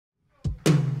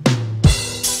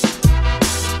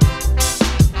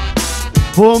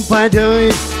Boom, pa do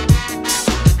it.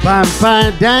 Bam,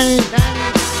 pa dine.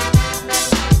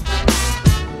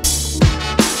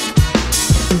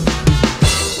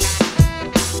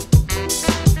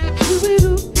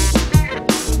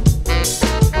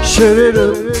 Shoot it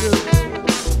up.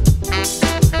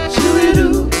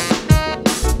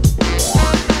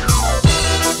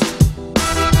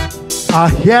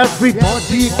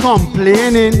 Everybody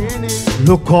complaining.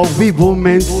 Look how we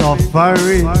women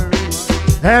suffering.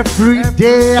 Every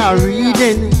day I'm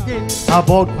reading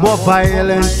about more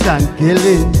violence and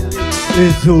killing.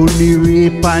 It's only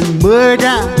rape and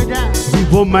murder. The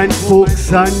woman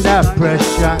folks under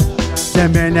pressure. The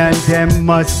men and them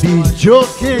must be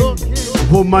joking.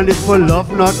 Woman is for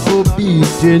love, not for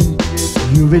beating.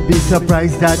 You will be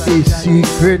surprised that a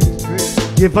secret.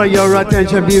 Give her your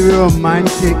attention, be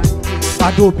romantic.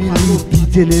 I don't believe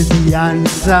beating is the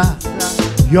answer.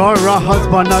 You're a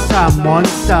husband, not a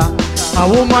monster. A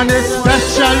woman is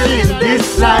special in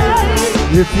this life.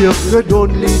 If you could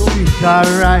only treat her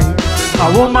right.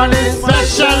 A woman is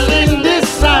special in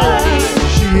this life.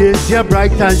 She is your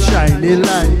bright and shining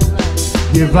light.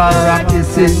 Give her a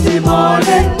kiss in the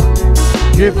morning.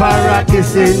 Give her a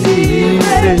kiss in the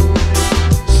evening.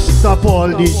 Stop all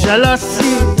the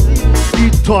jealousy, the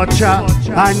torture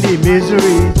and the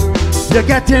misery. You're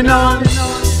getting on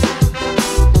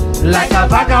like a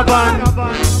vagabond.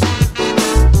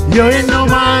 You ain't no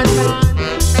man.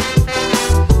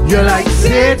 You're like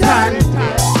Satan.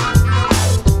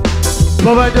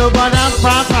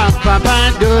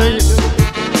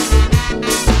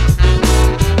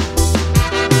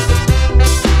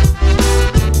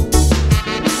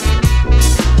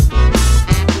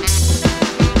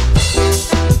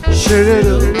 Shoot it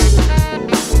up.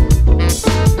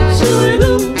 Shoot it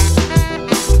up.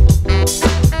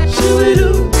 Shoot it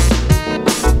up.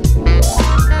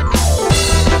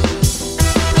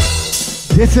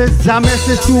 This is a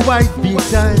message to white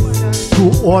beaters,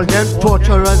 to all them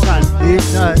torturers and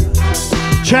haters.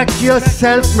 Check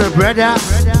yourself, my brother.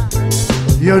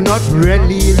 You're not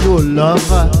really no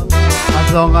lover.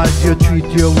 As long as you treat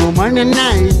your woman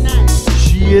nice,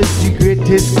 she is the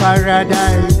greatest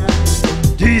paradise.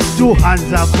 These two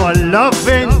hands are for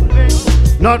loving,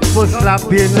 not for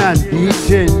slapping and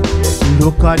beating.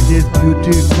 Look at this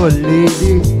beautiful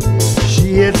lady.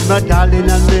 She is my darling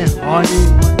and my honey.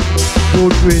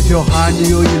 Don't raise your hand,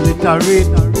 you illiterate.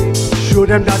 Show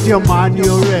them that your man,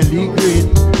 you're really great.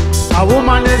 A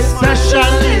woman is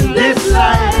special in this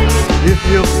life. If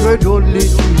you could only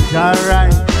treat her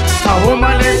right. A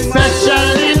woman is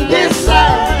special in this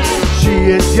life. She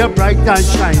is your bright and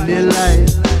shining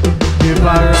light. Give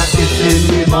her a kiss in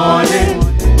the morning.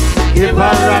 Give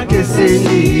her a kiss in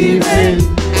the evening.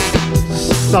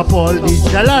 Stop all the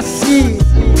jealousy,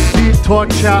 the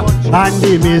torture and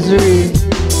the misery.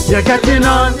 You're getting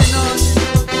on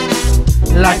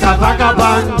like a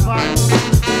vagabond.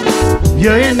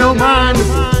 You ain't no man.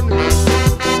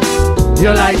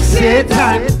 You're like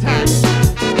Satan.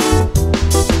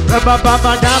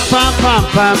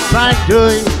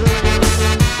 Doing.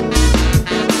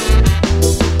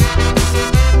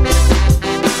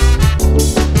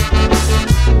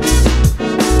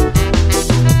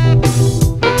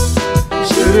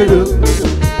 Shoot it up.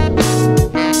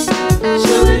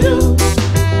 Shoot it up.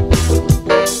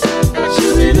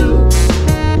 Shoot it up.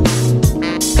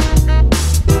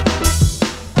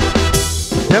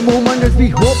 Them women that we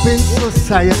hope in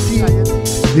society,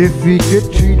 if we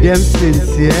could treat them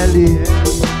sincerely.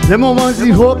 Them women we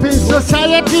hope in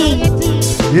society,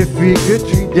 if we could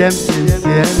treat them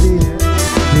sincerely.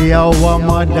 They are our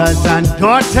mothers and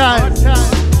daughters.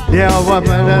 They are our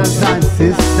brothers and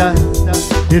sisters.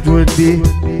 It would be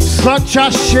such a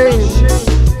shame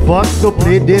for us to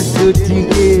play this dirty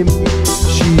game.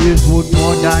 She is worth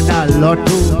more than a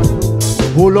lotto.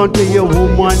 Hold on to your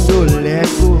woman, don't let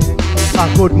go. A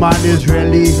good man is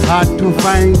really hard to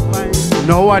find.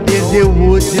 Nowadays they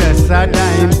would just a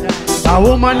dime. A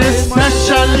woman is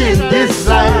special in this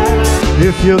life.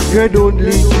 If you could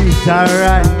only treat her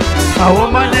right. A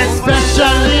woman is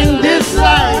special in this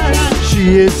life.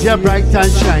 She is your bright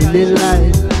and shining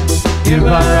light. Give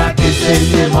her a kiss in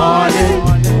the morning.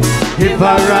 Give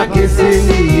her a kiss in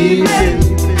the evening.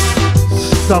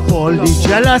 Stop all the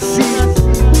jealousy,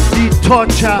 the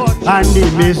torture and the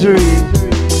misery.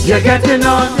 You're getting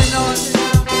on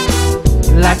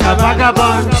like a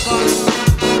vagabond.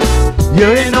 You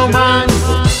ain't no man.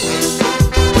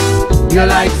 You're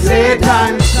like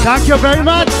Satan. Thank you very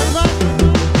much.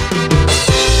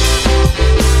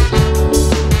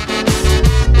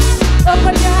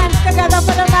 Put your hands together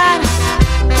for the man.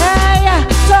 Hey,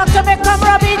 talk to me, come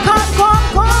Robbie, come.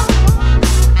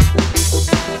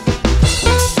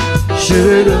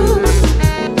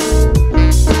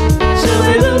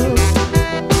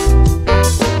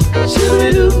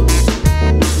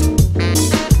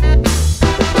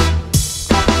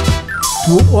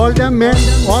 To all the men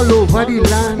all over the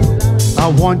land, I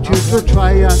want you to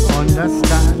try and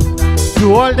understand.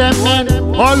 To all the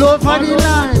men all over the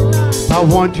land, I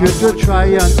want you to try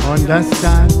and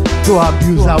understand. To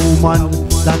abuse a woman,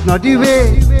 that's not the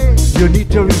way. You need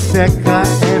to respect her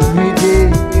every day.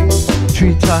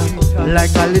 Treat her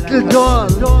like a little doll.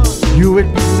 You will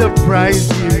be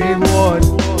surprised the reward.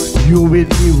 You will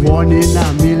be one in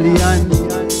a million,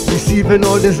 receiving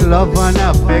all this love and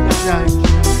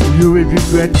affection. You will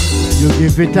regret you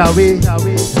give it away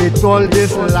with all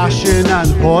this lashing and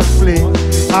horseplay.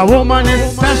 A woman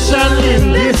is special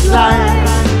in this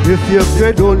life if you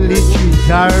could only treat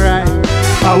her right.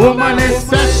 A woman is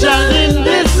special in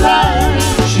this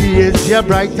life. She is your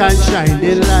bright and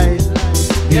shining light.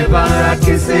 Give her a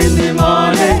kiss in the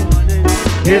morning,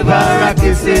 give her a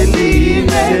kiss in the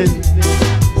evening.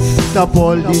 Stop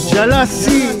all the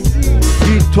jealousy,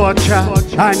 the torture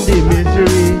and the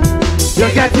misery. You're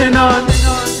getting on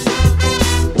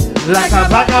like a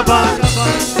vagabond.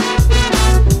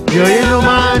 You're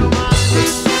inhuman,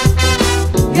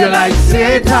 you're like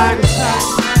Satan.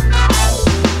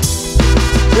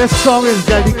 This song is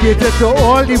dedicated to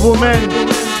all the women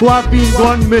who have been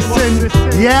gone missing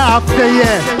year after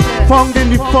year, found in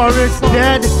the forest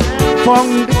dead,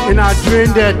 found in a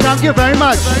drain dead. Thank you very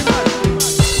much.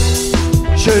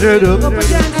 Should it up? Up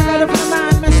against the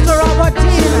man, Mr. Robbie.